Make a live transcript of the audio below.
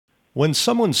When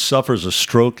someone suffers a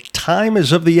stroke, time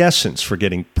is of the essence for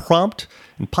getting prompt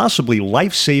and possibly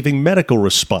life-saving medical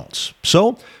response.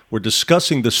 So, we're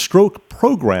discussing the stroke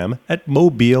program at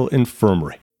Mobile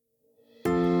Infirmary.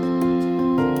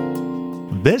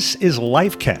 This is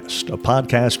LifeCast, a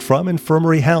podcast from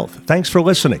Infirmary Health. Thanks for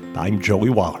listening. I'm Joey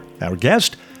Waller. Our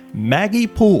guest, Maggie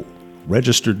Poole,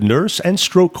 registered nurse and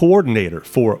stroke coordinator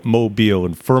for Mobile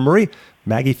Infirmary.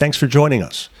 Maggie, thanks for joining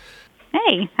us.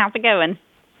 Hey, how's it going?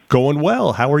 Going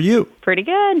well. How are you? Pretty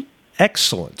good.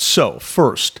 Excellent. So,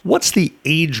 first, what's the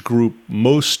age group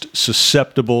most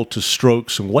susceptible to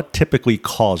strokes and what typically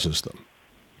causes them?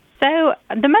 So,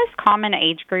 the most common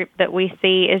age group that we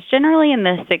see is generally in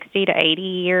the 60 to 80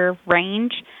 year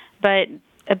range, but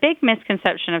a big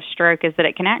misconception of stroke is that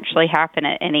it can actually happen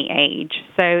at any age.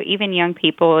 So, even young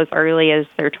people as early as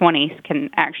their 20s can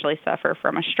actually suffer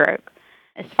from a stroke.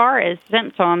 As far as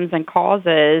symptoms and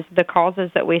causes, the causes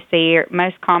that we see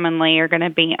most commonly are going to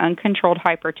be uncontrolled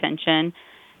hypertension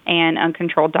and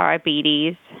uncontrolled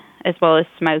diabetes, as well as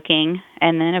smoking,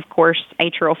 and then, of course,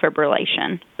 atrial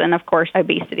fibrillation, and, of course,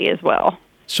 obesity as well.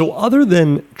 So other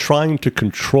than trying to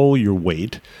control your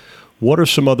weight, what are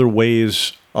some other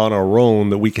ways on our own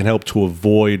that we can help to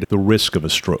avoid the risk of a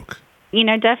stroke?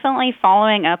 Definitely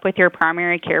following up with your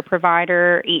primary care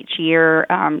provider each year.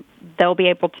 They'll be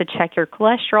able to check your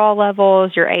cholesterol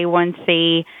levels, your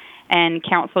A1C, and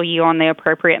counsel you on the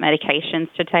appropriate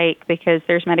medications to take, because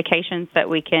there's medications that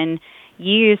we can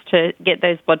use to get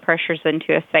those blood pressures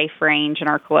into a safe range and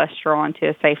our cholesterol into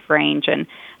a safe range and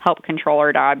help control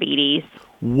our diabetes.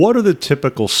 What are the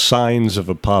typical signs of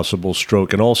a possible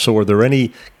stroke? And also, are there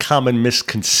any common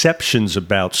misconceptions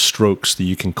about strokes that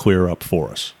you can clear up for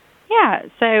us? Yeah,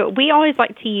 so we always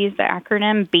like to use the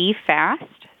acronym BFAST.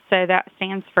 So that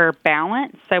stands for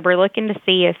balance. So we're looking to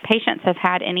see if patients have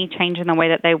had any change in the way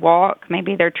that they walk.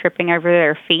 Maybe they're tripping over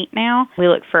their feet now. We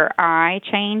look for eye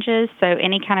changes, so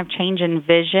any kind of change in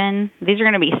vision. These are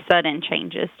going to be sudden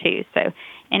changes too. So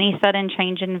any sudden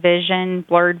change in vision,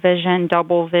 blurred vision,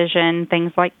 double vision,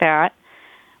 things like that.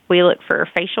 We look for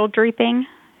facial drooping.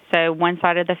 So one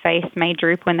side of the face may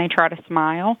droop when they try to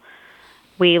smile.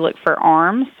 We look for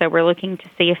arms, so we're looking to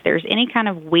see if there's any kind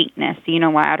of weakness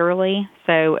unilaterally.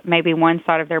 So maybe one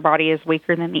side of their body is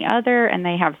weaker than the other and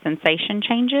they have sensation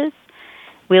changes.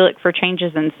 We look for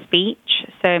changes in speech,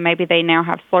 so maybe they now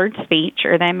have slurred speech,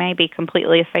 or they may be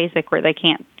completely aphasic where they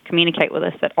can't communicate with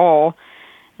us at all.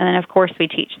 And then, of course, we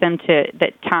teach them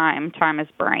that time is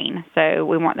brain. So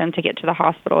we want them to get to the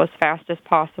hospital as fast as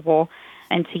possible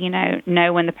and to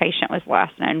know when the patient was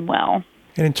last known well.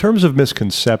 And in terms of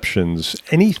misconceptions,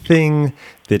 anything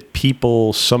that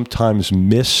people sometimes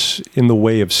miss in the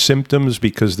way of symptoms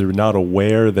because they're not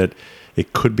aware that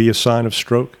it could be a sign of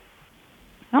stroke?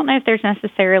 I don't know if there's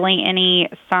necessarily any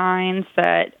signs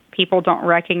that people don't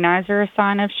recognize are a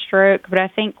sign of stroke, but I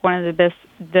think one of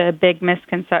the big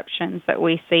misconceptions that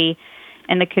we see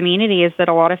in the community is that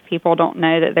a lot of people don't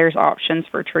know that there's options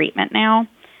for treatment now.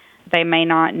 They may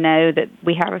not know that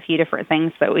we have a few different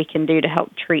things that we can do to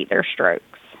help treat their strokes.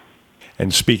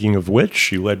 And speaking of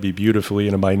which, you led me beautifully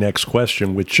into my next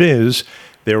question, which is,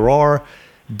 there are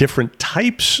different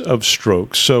types of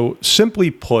strokes. So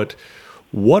simply put,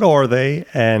 what are they?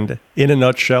 And in a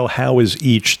nutshell, how is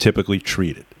each typically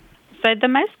treated? So the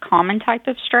most common type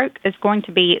of stroke is going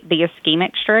to be the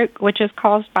ischemic stroke, which is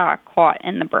caused by a clot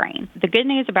in the brain. The good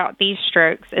news about these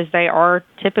strokes is they are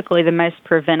typically the most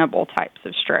preventable types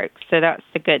of strokes, so that's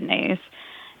the good news.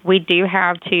 We do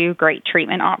have two great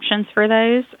treatment options for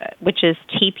those, which is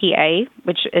TPA,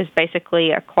 which is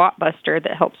basically a clot buster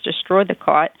that helps destroy the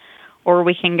clot, or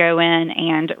we can go in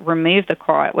and remove the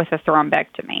clot with a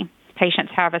thrombectomy.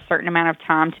 Patients have a certain amount of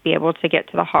time to be able to get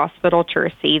to the hospital to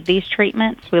receive these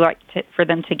treatments. We like for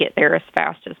them to get there as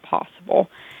fast as possible.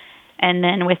 And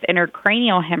then with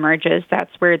intracranial hemorrhages,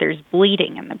 that's where there's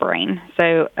bleeding in the brain.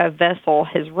 So a vessel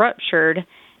has ruptured,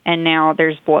 and now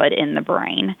there's blood in the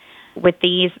brain. With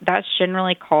these, that's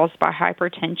generally caused by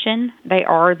hypertension. They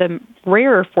are the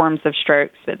rarer forms of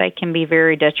strokes, but they can be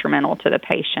very detrimental to the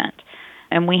patient.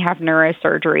 And we have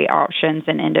neurosurgery options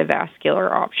and endovascular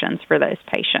options for those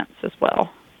patients as well.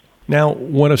 Now,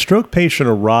 when a stroke patient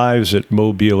arrives at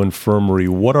Mobile Infirmary,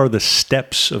 what are the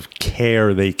steps of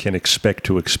care they can expect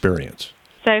to experience?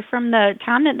 So from the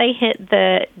time that they hit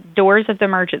the doors of the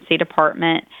emergency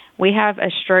department, we have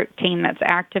a stroke team that's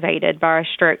activated by a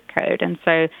stroke code. And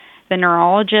so the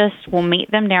neurologist will meet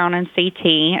them down in CT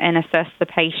and assess the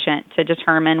patient to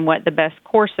determine what the best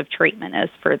course of treatment is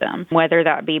for them, whether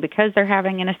that be because they're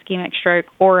having an ischemic stroke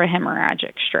or a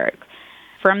hemorrhagic stroke.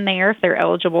 From there, if they're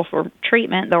eligible for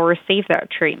treatment, they'll receive that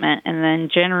treatment, and then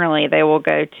generally they will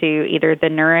go to either the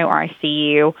neuro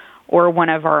ICU or one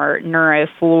of our neuro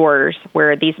floors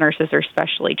where these nurses are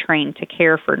specially trained to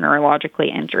care for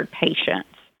neurologically injured patients.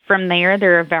 From there,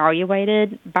 they're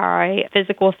evaluated by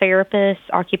physical therapists,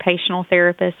 occupational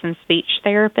therapists, and speech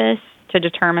therapists to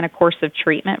determine a course of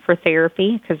treatment for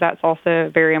therapy, because that's also a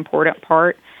very important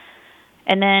part.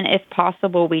 And then, if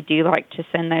possible, we do like to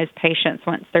send those patients,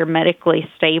 once they're medically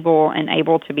stable and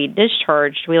able to be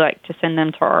discharged, we like to send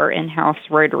them to our in-house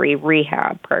Rotary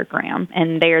rehab program.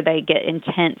 And there they get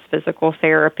intense physical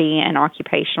therapy and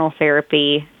occupational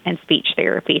therapy and speech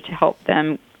therapy to help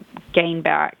them gain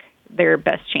back their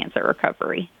best chance at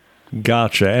recovery.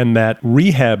 Gotcha. And that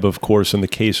rehab, of course, in the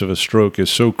case of a stroke is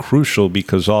so crucial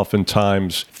because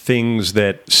oftentimes things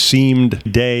that seemed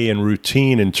day and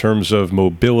routine in terms of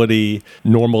mobility,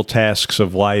 normal tasks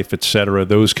of life, etc.,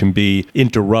 those can be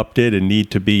interrupted and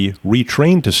need to be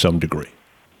retrained to some degree.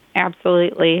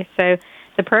 Absolutely. So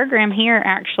the program here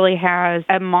actually has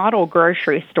a model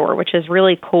grocery store, which is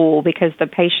really cool because the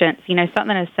patients,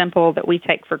 something as simple that we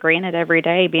take for granted every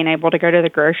day, being able to go to the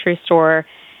grocery store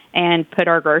and put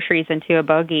our groceries into a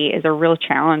buggy is a real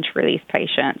challenge for these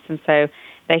patients. And so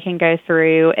they can go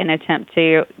through and attempt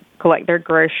to collect their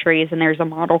groceries, and there's a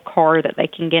model car that they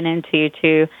can get into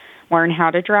to learn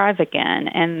how to drive again,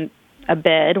 and a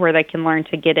bed where they can learn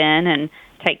to get in and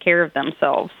take care of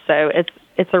themselves. So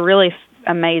it's a really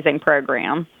amazing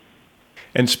program.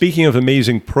 And speaking of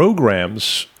amazing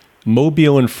programs,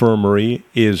 Mobile Infirmary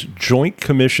is Joint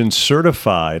Commission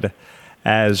certified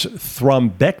as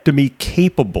thrombectomy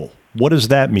capable. What does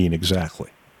that mean exactly?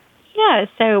 Yeah,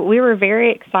 so we were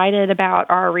very excited about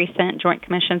our recent Joint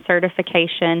Commission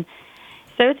certification.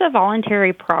 So it's a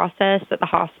voluntary process that the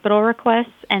hospital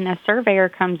requests, and a surveyor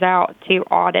comes out to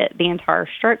audit the entire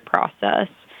stroke process.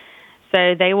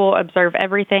 So they will observe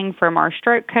everything from our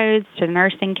stroke codes to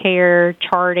nursing care,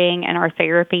 charting, and our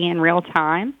therapy in real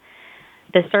time.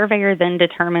 The surveyor then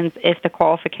determines if the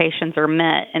qualifications are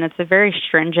met, and it's a very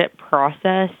stringent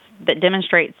process that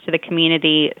demonstrates to the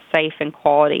community safe and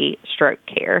quality stroke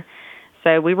care.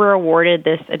 So we were awarded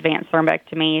this advanced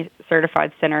thrombectomy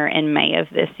certified center in May of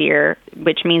this year,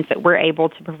 which means that we're able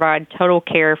to provide total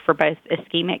care for both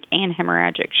ischemic and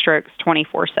hemorrhagic strokes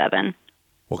 24/7.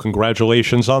 Well,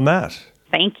 congratulations on that.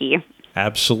 Thank you.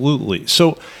 Absolutely.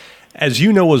 So, as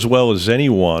you know as well as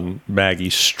anyone, Maggie,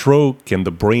 stroke and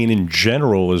the brain in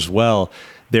general as well,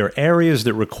 they're areas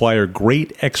that require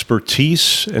great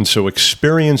expertise, and so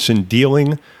experience in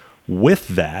dealing with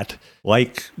that,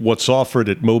 like what's offered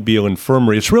at Mobile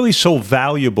Infirmary, it's really so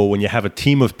valuable when you have a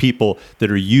team of people that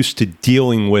are used to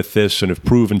dealing with this and have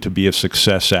proven to be a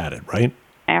success at it, right?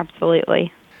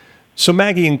 Absolutely. So,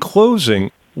 Maggie, in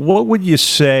closing, what would you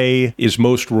say is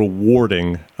most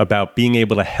rewarding about being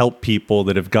able to help people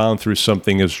that have gone through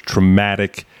something as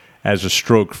traumatic as a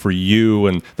stroke for you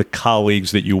and the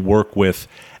colleagues that you work with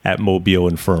at Mobile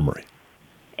Infirmary?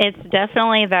 It's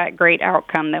definitely that great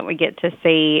outcome that we get to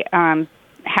see.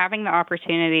 Having the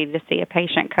opportunity to see a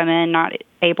patient come in not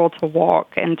able to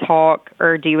walk and talk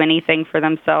or do anything for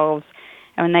themselves,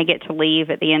 and when they get to leave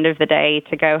at the end of the day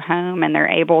to go home and they're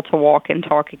able to walk and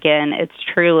talk again, it's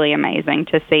truly amazing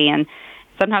to see. And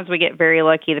sometimes we get very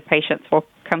lucky. The patients will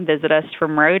come visit us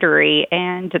from Rotary,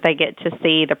 and they get to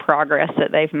see the progress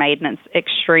that they've made, and it's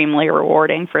extremely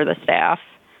rewarding for the staff.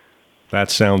 That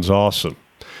sounds awesome.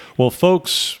 Well,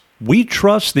 folks, we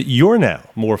trust that you're now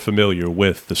more familiar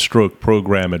with the stroke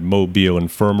program at Mobile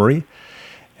Infirmary.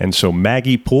 And so,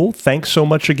 Maggie Poole, thanks so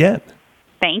much again.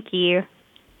 Thank you.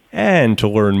 And to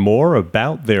learn more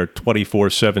about their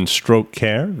 24/7 stroke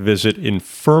care, visit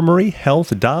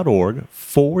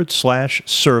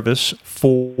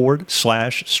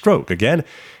infirmaryhealth.org/service/stroke. Again,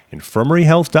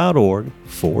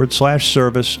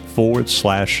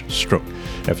 infirmaryhealth.org/service/stroke.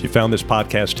 If you found this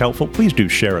podcast helpful, please do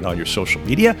share it on your social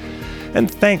media.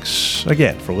 And thanks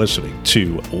again for listening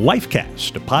to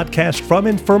LifeCast, a podcast from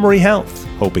Infirmary Health,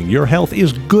 hoping your health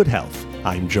is good health.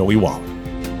 I'm Joey Waller.